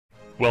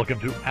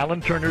Welcome to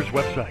Alan Turner's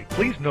website.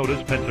 Please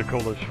notice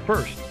Pensacola's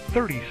first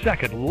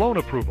 30-second loan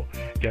approval.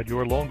 Get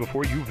your loan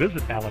before you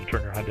visit Alan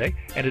Turner Hyundai,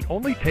 and it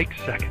only takes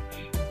seconds.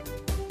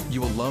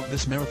 You will love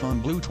this Marathon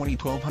Blue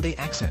 2012 Hyundai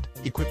Accent,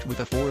 equipped with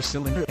a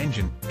 4-cylinder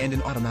engine and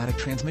an automatic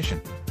transmission.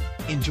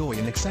 Enjoy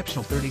an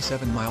exceptional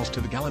 37 miles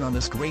to the gallon on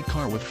this great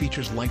car with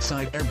features like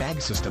side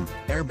airbag system,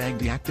 airbag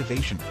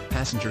deactivation,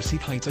 passenger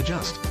seat heights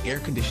adjust, air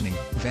conditioning,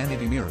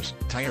 vanity mirrors,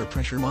 tire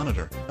pressure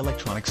monitor,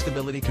 electronic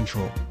stability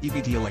control,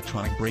 EBD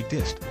electronic brake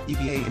disc,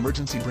 EPA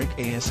emergency brake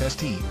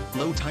ASST,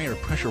 low tire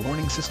pressure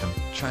warning system,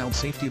 child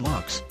safety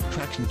locks,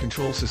 traction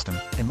control system,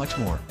 and much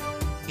more.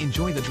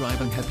 Enjoy the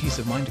drive and have peace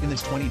of mind in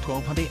this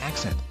 2012 Hyundai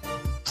Accent.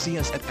 See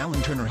us at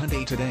Alan Turner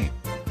Hyundai today.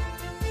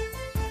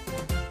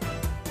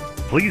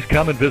 Please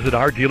come and visit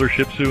our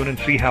dealership soon and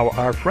see how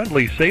our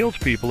friendly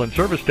salespeople and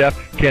service staff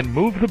can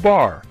move the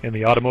bar in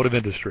the automotive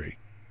industry.